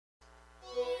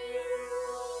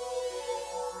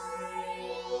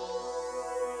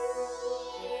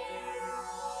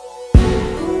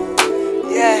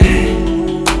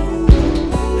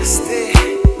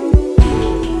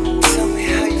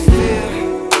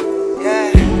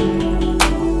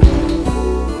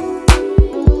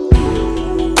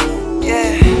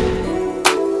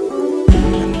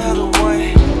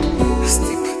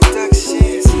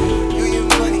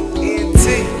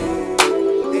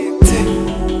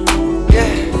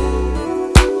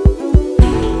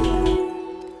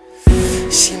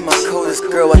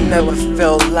girl, I never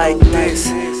felt like this.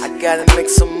 I gotta make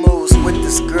some moves with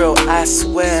this girl, I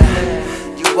swear.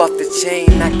 You off the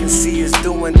chain, I can see us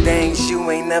doing things you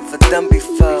ain't never done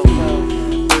before.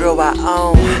 Girl, I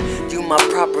own, you my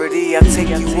property. I'll take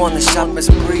you on a shopping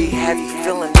spree. Have you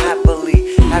feeling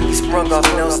happily? Have you sprung off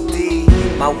Nelse D?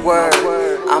 My word,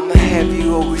 I'ma have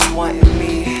you always wanting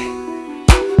me.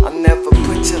 I'll never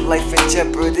put your life in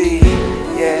jeopardy.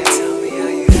 Yeah. Tell me how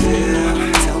you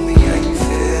feel. Tell me how you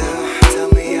feel. Tell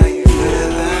me how you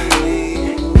feel about me.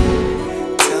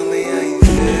 Tell me how you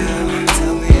feel.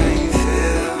 Tell me how you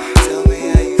feel. Tell me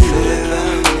how you feel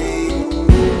about me.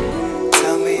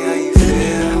 Tell me how you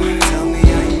feel. Tell me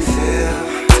how you feel.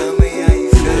 Tell me how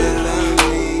you feel about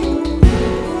me.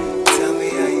 Tell me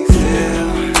how you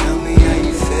feel. Tell me how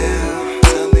you feel.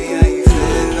 Tell me how you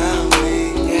feel about me.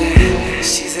 Yeah,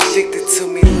 she's addicted to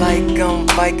me like I'm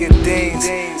Vicodins.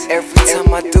 Every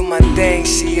time I do my thing,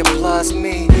 she applauds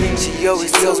me. She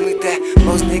always tells me that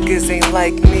most niggas ain't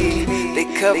like me. They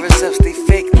covers up, they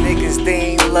fake niggas,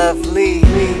 they ain't lovely.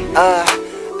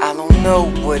 I don't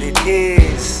know what it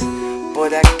is,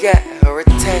 but I got her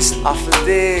attached off of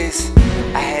this.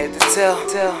 I had to tell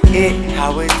it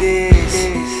how it is.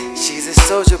 She's a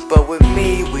soldier, but with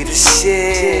me, we the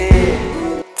shit.